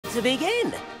to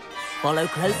begin. Follow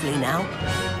closely now.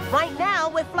 Right now,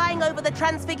 we're flying over the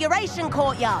Transfiguration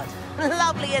Courtyard.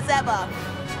 Lovely as ever.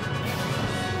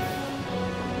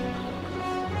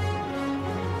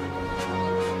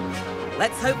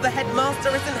 Let's hope the headmaster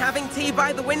isn't having tea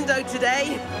by the window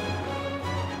today.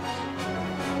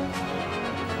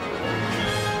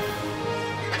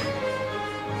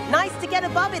 Nice to get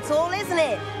above it all, isn't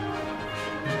it?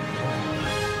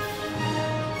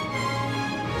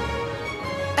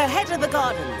 Ahead of the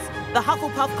gardens, the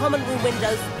Hufflepuff common room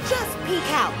windows just peek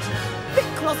out. Bit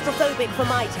claustrophobic for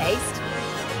my taste.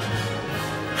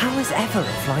 How is Everett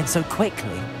flying so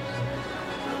quickly?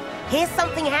 Here's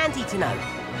something handy to know.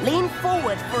 Lean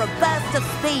forward for a burst of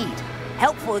speed.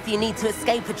 Helpful if you need to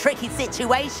escape a tricky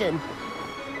situation.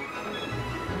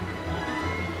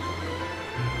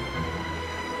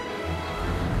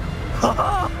 Ha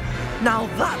ha! Now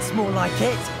that's more like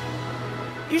it!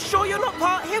 You sure you're not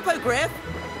part hippogriff?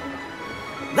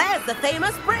 There's the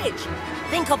famous bridge.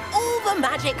 Think of all the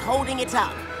magic holding it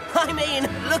up. I mean,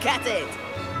 look at it.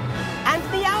 And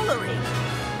the owlery.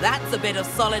 That's a bit of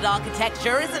solid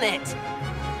architecture, isn't it?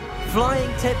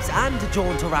 Flying tips and a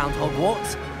jaunt around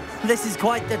Hogwarts. This is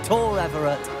quite the tour,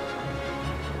 Everett.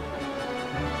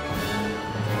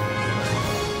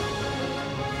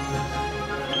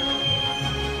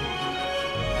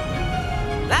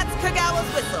 That's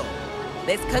Kagawa's whistle.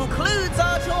 This concludes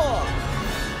our tour.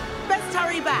 Best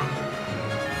hurry back.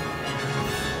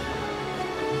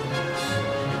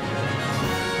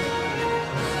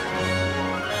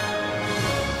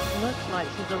 Looks like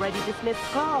she's already dismissed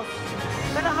class.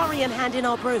 Better hurry and hand in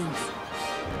our brooms.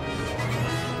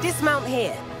 Dismount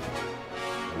here.